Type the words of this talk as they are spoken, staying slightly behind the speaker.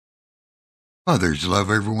Fathers,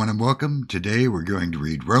 love everyone and welcome. Today we're going to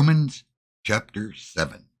read Romans chapter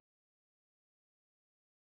 7.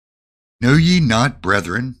 Know ye not,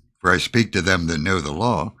 brethren, for I speak to them that know the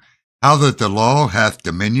law, how that the law hath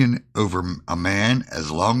dominion over a man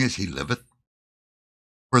as long as he liveth?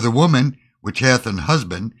 For the woman which hath an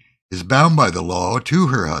husband is bound by the law to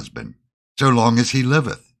her husband, so long as he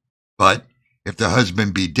liveth. But if the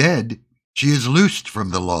husband be dead, she is loosed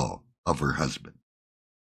from the law of her husband.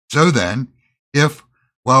 So then, if,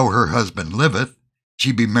 while her husband liveth,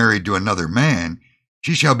 she be married to another man,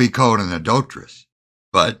 she shall be called an adulteress.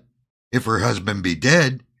 But if her husband be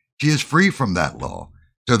dead, she is free from that law,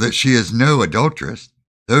 so that she is no adulteress,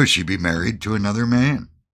 though she be married to another man.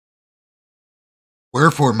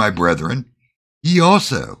 Wherefore, my brethren, ye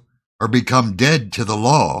also are become dead to the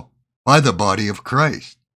law by the body of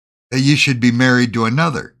Christ, that ye should be married to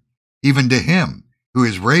another, even to him who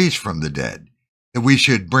is raised from the dead, that we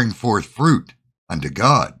should bring forth fruit unto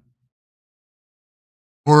God.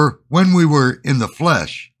 For when we were in the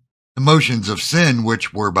flesh, the motions of sin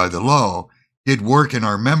which were by the law did work in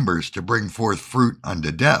our members to bring forth fruit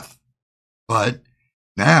unto death. But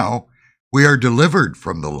now we are delivered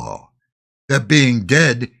from the law, that being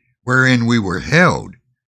dead wherein we were held,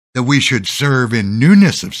 that we should serve in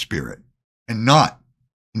newness of spirit, and not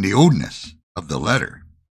in the oldness of the letter.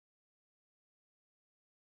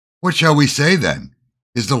 What shall we say then?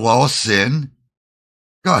 Is the law sin?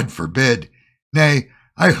 God forbid. Nay,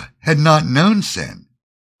 I had not known sin,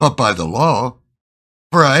 but by the law.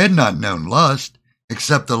 For I had not known lust,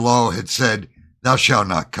 except the law had said, Thou shalt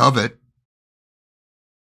not covet.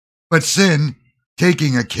 But sin,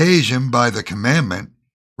 taking occasion by the commandment,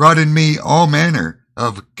 wrought in me all manner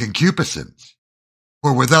of concupiscence.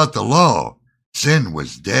 For without the law, sin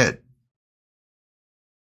was dead.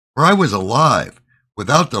 For I was alive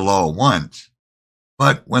without the law once,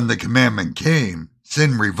 but when the commandment came,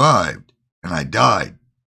 sin revived, and I died.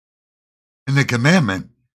 And the commandment,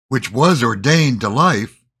 which was ordained to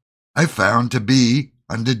life, I found to be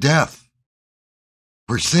unto death.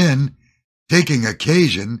 For sin, taking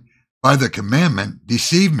occasion by the commandment,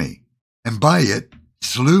 deceived me, and by it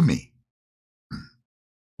slew me.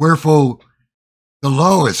 Wherefore the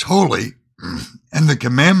law is holy, and the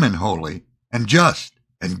commandment holy, and just,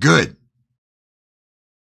 and good.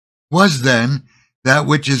 Was then that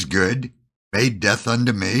which is good made death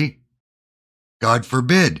unto me? God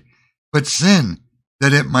forbid, but sin,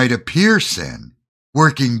 that it might appear sin,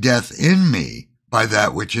 working death in me by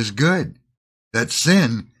that which is good, that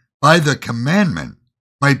sin, by the commandment,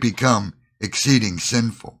 might become exceeding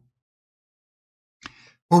sinful.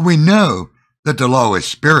 For we know that the law is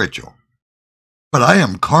spiritual, but I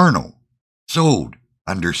am carnal, sold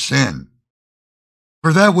under sin.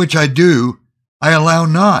 For that which I do, I allow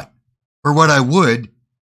not. For what I would,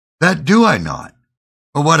 that do I not.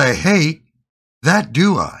 But what I hate, that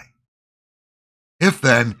do I. If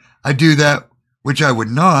then I do that which I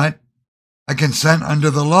would not, I consent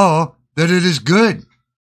unto the law that it is good.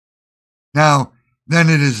 Now, then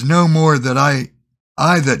it is no more that I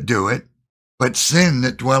that do it, but sin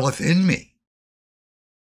that dwelleth in me.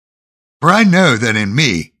 For I know that in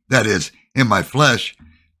me, that is, in my flesh,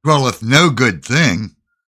 dwelleth no good thing,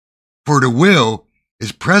 for the will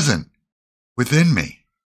is present within me.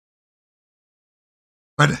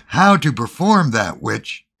 But how to perform that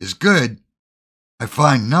which is good, I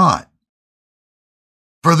find not.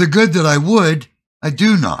 For the good that I would, I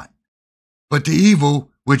do not, but the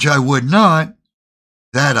evil which I would not,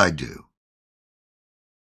 that I do.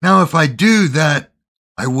 Now if I do that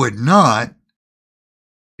I would not,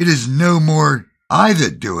 it is no more I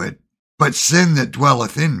that do it, but sin that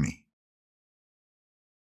dwelleth in me.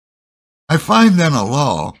 I find then a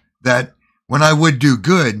law that, when I would do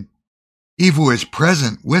good, evil is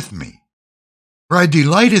present with me. For I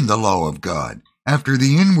delight in the law of God, after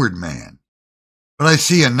the inward man. But I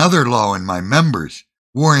see another law in my members,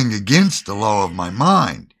 warring against the law of my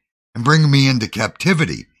mind, and bringing me into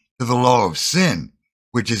captivity to the law of sin,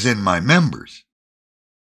 which is in my members.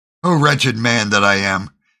 O wretched man that I am,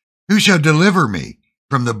 who shall deliver me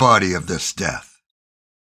from the body of this death?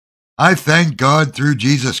 I thank God through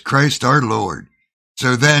Jesus Christ our Lord.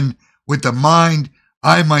 So then, with the mind,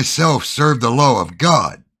 I myself serve the law of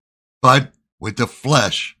God, but with the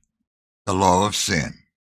flesh, the law of sin.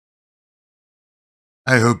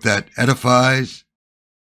 I hope that edifies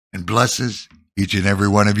and blesses each and every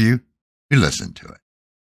one of you who listen to it.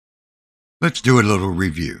 Let's do a little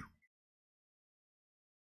review.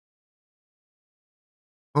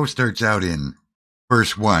 Paul starts out in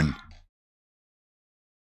verse 1,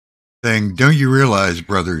 saying, Don't you realize,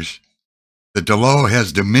 brothers, that the law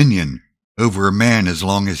has dominion over a man as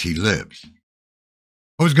long as he lives?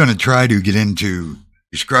 I was going to try to get into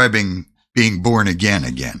describing being born again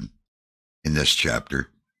in this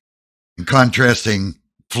chapter and contrasting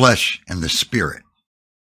flesh and the spirit.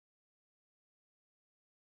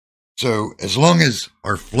 So as long as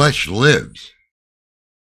our flesh lives,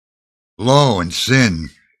 law and sin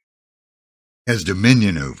has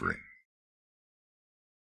dominion over it.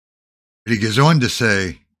 But he goes on to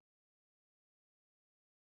say,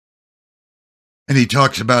 and he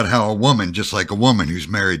talks about how a woman, just like a woman who's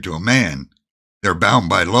married to a man, they're bound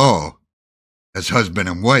by law as husband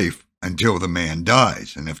and wife until the man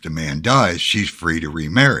dies. And if the man dies, she's free to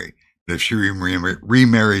remarry. But if she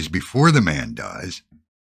remarries before the man dies,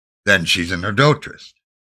 then she's an adulteress.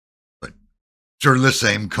 But sort of the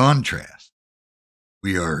same contrast.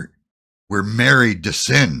 We're married to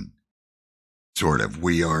sin, sort of.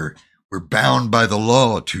 We're bound by the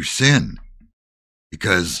law to sin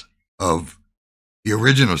because of the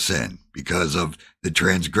original sin, because of the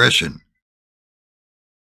transgression.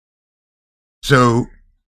 So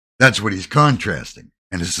that's what he's contrasting.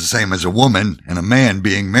 And it's the same as a woman and a man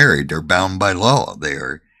being married. They're bound by law.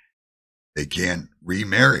 They can't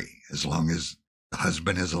remarry. As long as the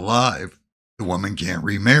husband is alive, the woman can't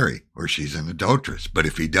remarry, or she's an adulteress. But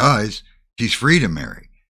if he dies, she's free to marry.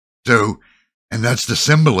 So, and that's the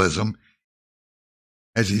symbolism,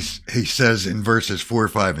 as he says in verses 4,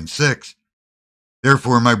 5, and 6.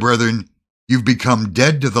 Therefore, my brethren, you've become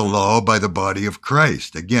dead to the law by the body of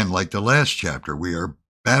Christ. Again, like the last chapter, we are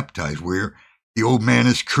baptized. The old man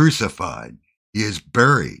is crucified. He is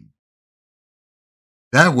buried.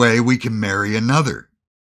 That way we can marry another.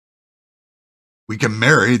 We can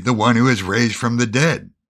marry the one who is raised from the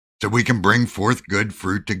dead, so we can bring forth good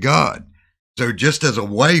fruit to God. So just as a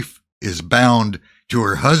wife is bound to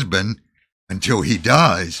her husband until he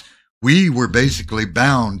dies, we were basically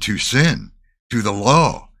bound to sin, to the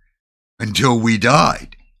law, until we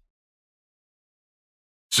died.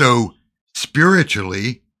 So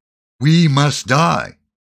spiritually, we must die.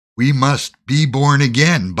 We must be born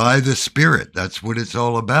again by the Spirit. That's what it's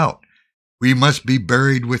all about. We must be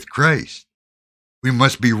buried with Christ. We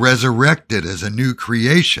must be resurrected as a new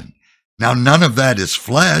creation. Now, none of that is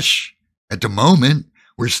flesh at the moment.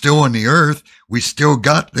 We're still on the earth. We still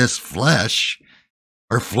got this flesh.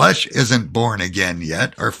 Our flesh isn't born again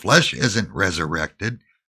yet. Our flesh isn't resurrected.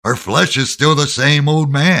 Our flesh is still the same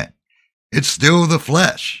old man. It's still the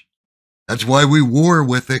flesh. That's why we war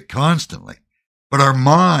with it constantly. But our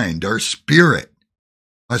mind, our spirit,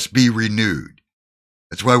 must be renewed.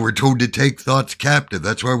 That's why we're told to take thoughts captive.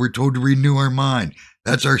 That's why we're told to renew our mind.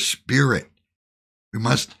 That's our spirit.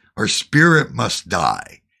 Our spirit must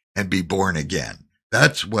die and be born again.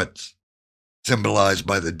 That's what's symbolized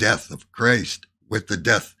by the death of Christ, with the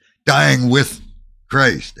death, dying with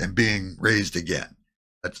Christ and being raised again.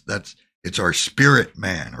 It's our spirit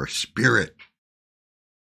man, our spirit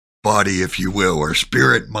body, if you will, or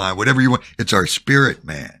spirit mind, whatever you want. It's our spirit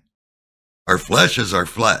man. Our flesh is our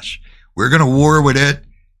flesh. We're going to war with it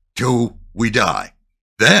till we die.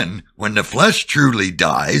 Then, when the flesh truly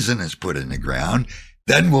dies and is put in the ground,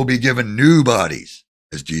 then we'll be given new bodies,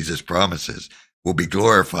 as Jesus promises. We'll be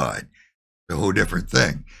glorified. A whole different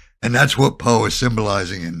thing. And that's what Paul is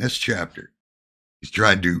symbolizing in this chapter. He's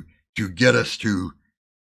trying to get us to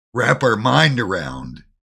wrap our mind around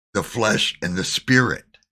the flesh and the spirit.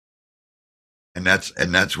 And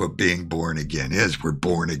that's what being born again is. We're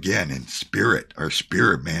born again in spirit. Our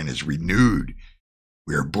spirit man is renewed.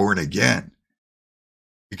 We are born again.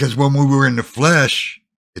 Because when we were in the flesh,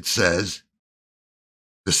 it says,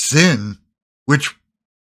 the sin, which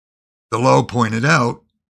the law pointed out,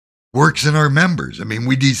 works in our members. I mean,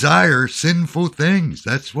 we desire sinful things.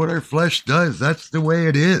 That's what our flesh does. That's the way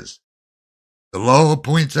it is. The law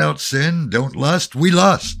points out sin. Don't lust, we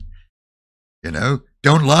lust.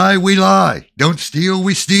 Don't lie, we lie. Don't steal,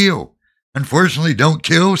 we steal. Unfortunately, don't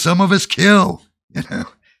kill, some of us kill. The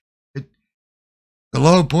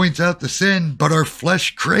law points out the sin, but our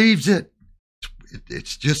flesh craves it.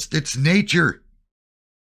 It's nature.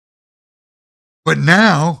 But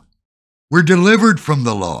now, we're delivered from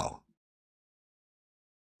the law.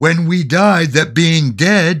 When we died, that being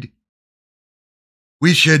dead,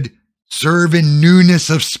 we should serve in newness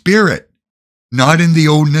of spirit, not in the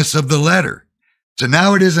oldness of the letter. So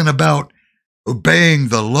now it isn't about obeying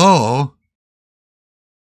the law,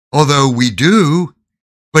 although we do,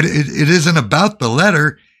 but it isn't about the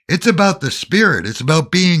letter. It's about the Spirit. It's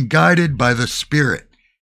about being guided by the Spirit.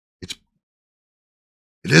 It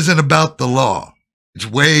isn't about the law. It's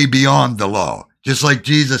way beyond the law. Just like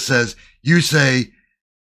Jesus says, you say,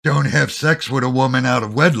 don't have sex with a woman out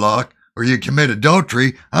of wedlock or you commit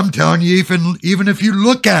adultery. I'm telling you, even if you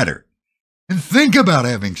look at her, and think about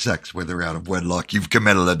having sex with her out of wedlock, you've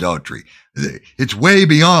committed adultery. It's way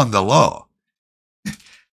beyond the law.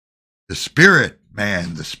 The Spirit,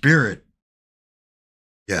 man, the Spirit.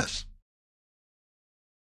 Yes.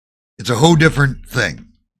 It's a whole different thing.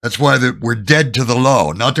 That's why we're dead to the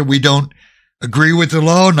law. Not that we don't agree with the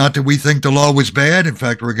law, not that we think the law was bad. In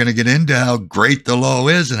fact, we're going to get into how great the law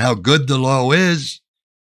is and how good the law is.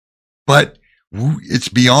 But it's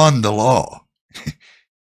beyond the law.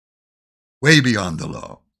 Way beyond the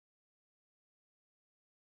law.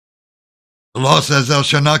 The law says thou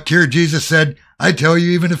shalt not kill. Jesus said, I tell you,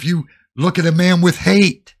 even if you look at a man with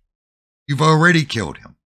hate, you've already killed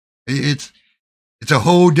him. It's a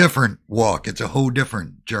whole different walk. It's a whole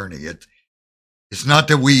different journey. It's not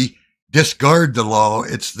that we discard the law.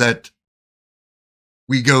 It's that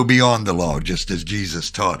we go beyond the law, just as Jesus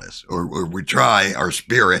taught us, or we try our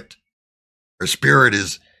spirit. Our spirit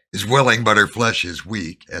is willing, but our flesh is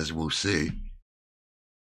weak, as we'll see.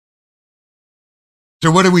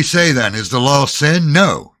 So what do we say then? Is the law sin?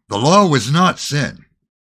 No, the law was not sin.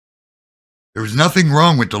 There was nothing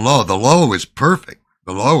wrong with the law. The law was perfect.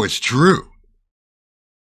 The law was true.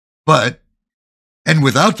 But, and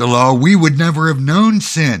without the law, we would never have known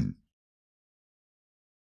sin.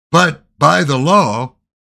 But by the law,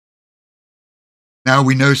 now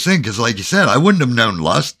we know sin, because like you said, I wouldn't have known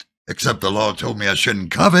lust, except the law told me I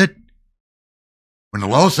shouldn't covet. When the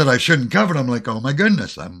law said I shouldn't covet, I'm like, oh my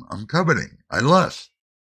goodness, I'm coveting. I lust.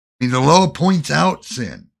 I mean, the law points out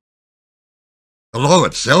sin. The law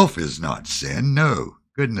itself is not sin. No.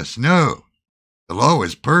 Goodness, no. The law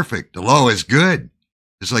is perfect. The law is good.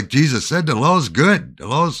 Just like Jesus said, the law is good. The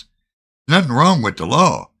law's nothing wrong with the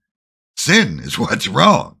law. Sin is what's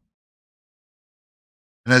wrong.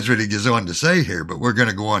 And that's what he goes on to say here, but we're going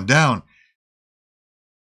to go on down.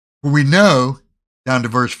 We know, down to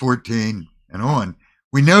verse 14 and on,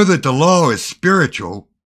 we know that the law is spiritual,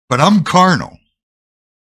 but I'm carnal.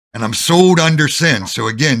 And I'm sold under sin. So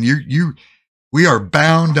again, we are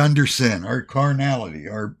bound under sin. Our carnality,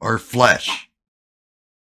 our flesh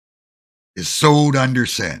is sold under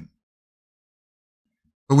sin.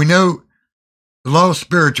 But we know the law is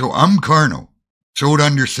spiritual. I'm carnal, sold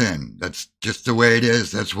under sin. That's just the way it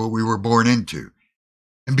is. That's what we were born into.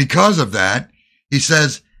 And because of that, he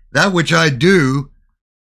says, that which I do,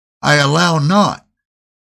 I allow not.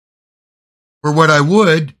 For what I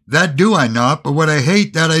would, that do I not, but what I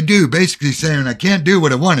hate, that I do. Basically saying I can't do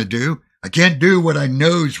what I want to do. I can't do what I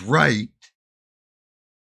know's right.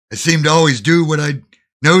 I seem to always do what I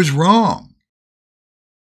know's wrong.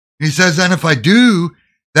 And he says, and if I do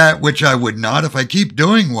that which I would not, if I keep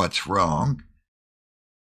doing what's wrong,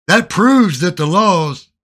 that proves that the laws,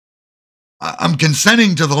 I'm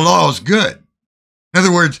consenting to the law's good. In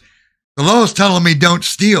other words, the law is telling me don't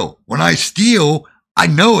steal. When I steal, I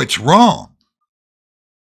know it's wrong.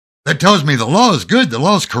 That tells me the law is good. The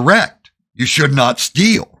law is correct. You should not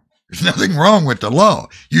steal. There's nothing wrong with the law.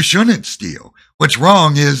 You shouldn't steal. What's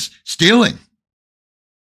wrong is stealing.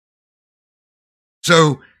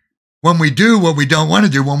 So when we do what we don't want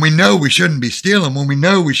to do, when we know we shouldn't be stealing, when we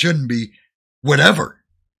know we shouldn't be whatever,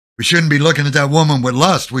 we shouldn't be looking at that woman with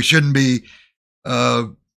lust. We shouldn't be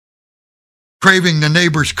craving the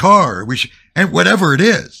neighbor's car. And whatever it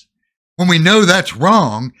is. When we know that's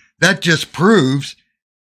wrong, that just proves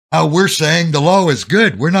how we're saying the law is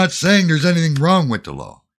good. We're not saying there's anything wrong with the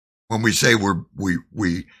law. When we say the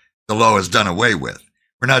law is done away with,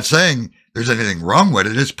 we're not saying there's anything wrong with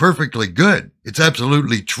it. It's perfectly good. It's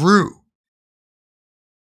absolutely true.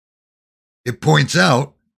 It points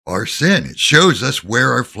out our sin. It shows us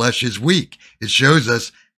where our flesh is weak. It shows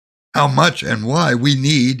us how much and why we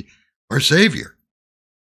need our Savior.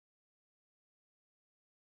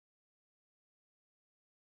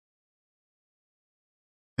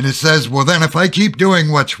 And it says, well, then if I keep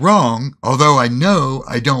doing what's wrong, although I know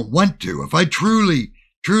I don't want to, if I truly,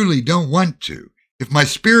 truly don't want to, if my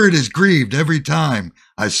spirit is grieved every time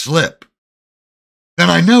I slip, then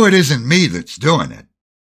I know it isn't me that's doing it,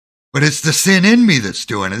 but it's the sin in me that's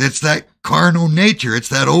doing it. It's that carnal nature. It's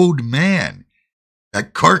that old man,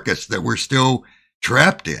 that carcass that we're still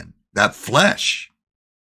trapped in, that flesh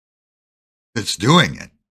that's doing it.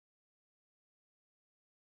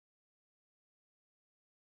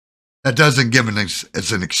 That doesn't give us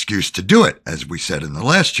as an excuse to do it, as we said in the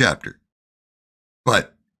last chapter.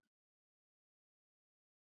 But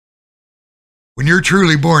when you're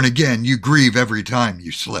truly born again, you grieve every time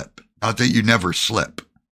you slip. Not that you never slip.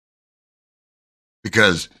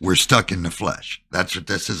 Because we're stuck in the flesh. That's what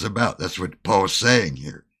this is about. That's what Paul's saying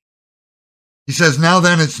here. He says, now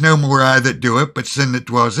then it's no more I that do it, but sin that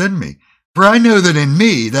dwells in me. For I know that in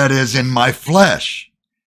me, that is, in my flesh,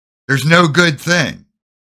 There's no good thing.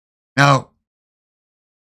 Now,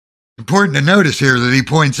 important to notice here that he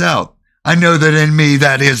points out, I know that in me,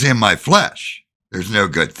 that is in my flesh, there's no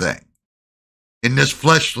good thing. In this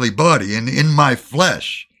fleshly body, and in my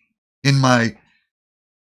flesh, in my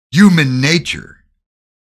human nature,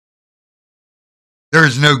 there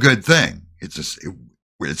is no good thing. It's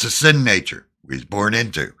a sin nature we're born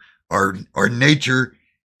into. Our nature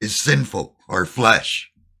is sinful, our flesh.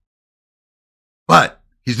 But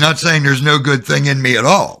he's not saying there's no good thing in me at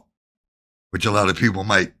all, which a lot of people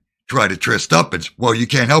might try to twist up. It's, well, you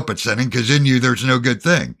can't help but sinning because in you there's no good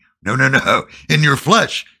thing. No. In your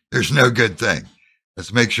flesh, there's no good thing.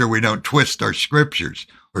 Let's make sure we don't twist our scriptures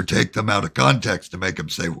or take them out of context to make them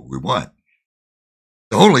say what we want.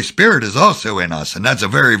 The Holy Spirit is also in us, and that's a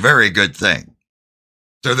very, very good thing.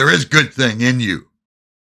 So there is good thing in you,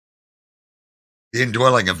 the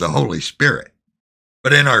indwelling of the Holy Spirit.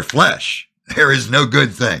 But in our flesh, there is no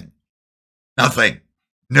good thing. Nothing.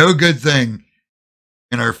 No good thing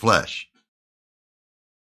in our flesh.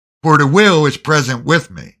 For the will is present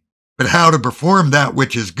with me, but how to perform that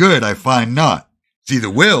which is good I find not. See, the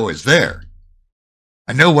will is there.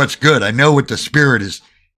 I know what's good. I know what the Spirit is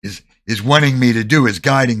wanting me to do, is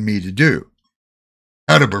guiding me to do.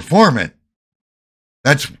 How to perform it,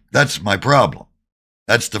 that's my problem.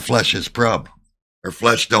 That's the flesh's problem. Our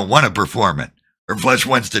flesh don't want to perform it. Our flesh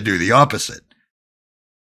wants to do the opposite.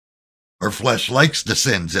 Our flesh likes the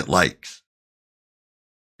sins it likes.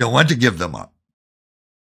 Don't want to give them up.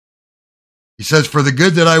 He says, for the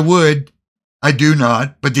good that I would, I do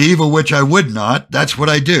not, but the evil which I would not, that's what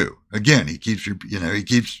I do. Again, he keeps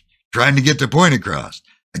trying to get the point across.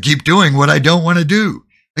 I keep doing what I don't want to do.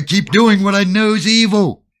 I keep doing what I know is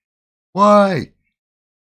evil. Why?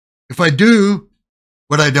 If I do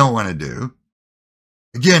what I don't want to do,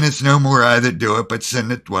 again, it's no more I that do it, but sin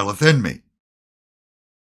that dwelleth in me.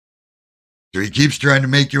 So he keeps trying to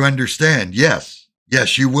make you understand, yes,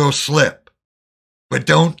 you will slip, but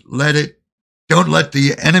don't let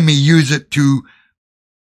the enemy use it to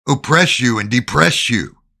oppress you and depress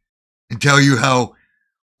you and tell you how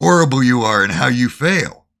horrible you are and how you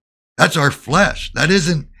fail. That's our flesh. That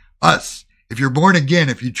isn't us. If you're born again,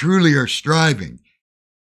 if you truly are striving,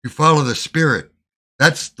 you follow the Spirit,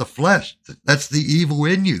 that's the flesh. That's the evil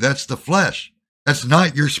in you. That's the flesh. That's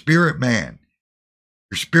not your spirit man.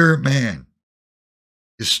 Your spirit man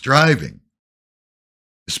is striving.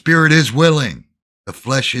 The spirit is willing. The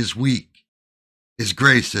flesh is weak. His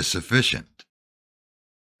grace is sufficient.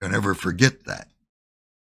 Don't ever forget that.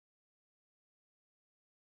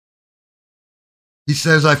 He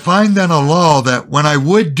says, I find then a law that when I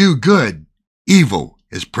would do good, evil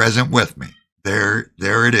is present with me. There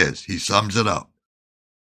it is. He sums it up.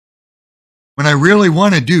 When I really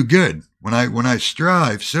want to do good, when I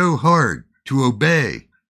strive so hard to obey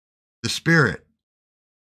the Spirit,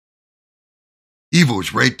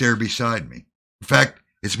 evil's right there beside me. In fact,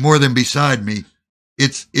 it's more than beside me.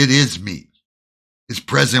 It is me. It's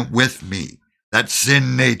present with me. That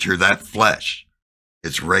sin nature, that flesh,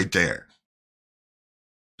 it's right there.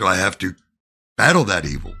 So I have to battle that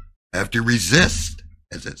evil. I have to resist,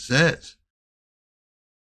 as it says.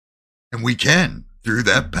 And we can, through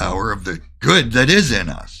that power of the good that is in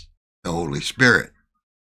us, the Holy Spirit.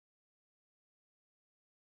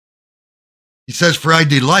 He says, for I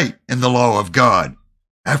delight in the law of God,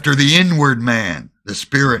 after the inward man, the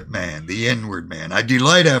spirit man, the inward man. I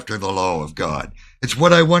delight after the law of God. It's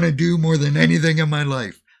what I want to do more than anything in my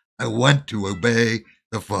life. I want to obey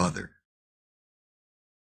the Father.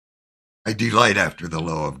 I delight after the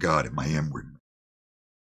law of God in my inward man.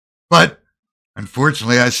 But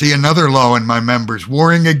unfortunately, I see another law in my members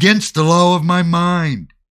warring against the law of my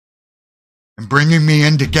mind and bringing me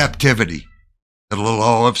into captivity to the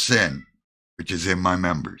law of sin, which is in my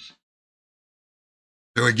members.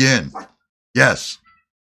 So again, yes,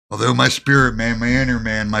 although my spirit man, my inner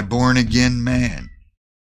man, my born again man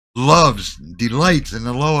loves, delights in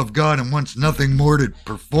the law of God and wants nothing more to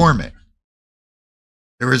perform it,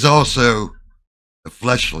 there is also the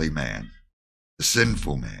fleshly man, the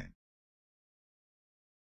sinful man,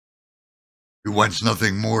 who wants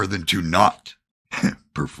nothing more than to not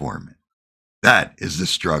perform it. That is the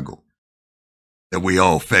struggle that we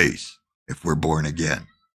all face if we're born again.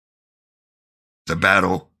 It's a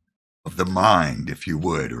battle of the mind, if you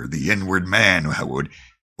would, or the inward man,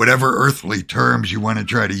 whatever earthly terms you want to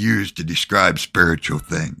try to use to describe spiritual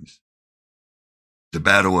things. It's a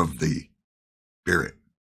battle of the spirit.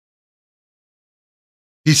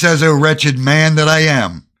 He says, O wretched man that I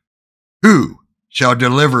am, who shall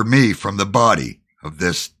deliver me from the body of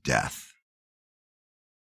this death?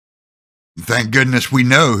 And thank goodness we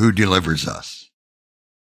know who delivers us.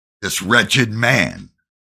 this wretched man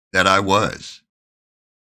that I was.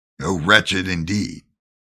 Oh, wretched indeed.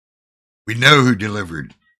 We know who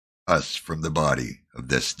delivered us from the body of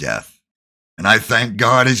this death. And I thank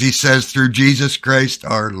God, as he says, through Jesus Christ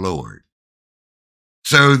our Lord.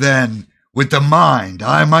 So then, with the mind,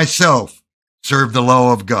 I myself serve the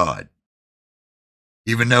law of God,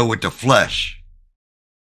 even though with the flesh,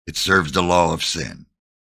 it serves the law of sin.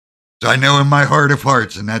 So I know in my heart of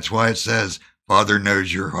hearts, and that's why it says, Father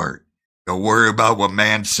knows your heart. Don't worry about what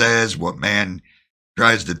man says, what man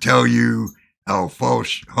tries to tell you, how far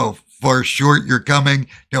short you're coming.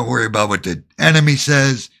 Don't worry about what the enemy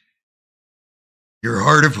says. Your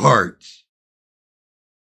heart of hearts.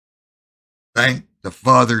 Thank the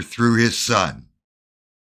Father through his Son,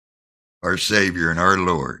 our Savior and our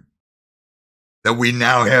Lord, that we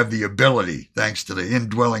now have the ability, thanks to the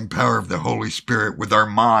indwelling power of the Holy Spirit with our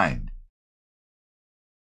mind,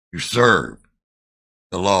 to serve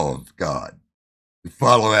the law of God, to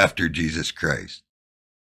follow after Jesus Christ,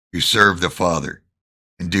 to serve the Father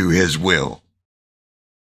and do his will.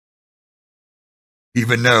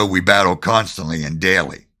 Even though we battle constantly and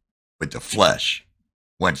daily with the flesh,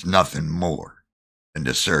 wants nothing more than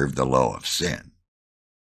to serve the law of sin.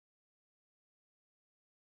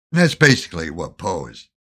 And that's basically what Paul is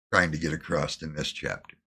trying to get across in this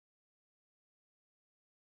chapter.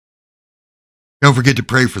 Don't forget to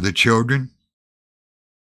pray for the children,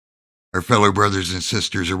 our fellow brothers and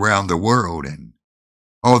sisters around the world, and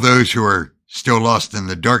all those who are still lost in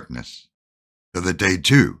the darkness, so that they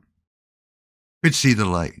too could see the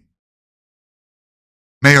light.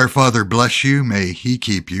 May our Father bless you. May he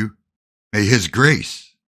keep you. May his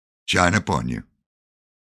grace shine upon you.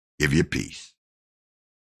 Give you peace.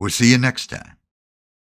 We'll see you next time.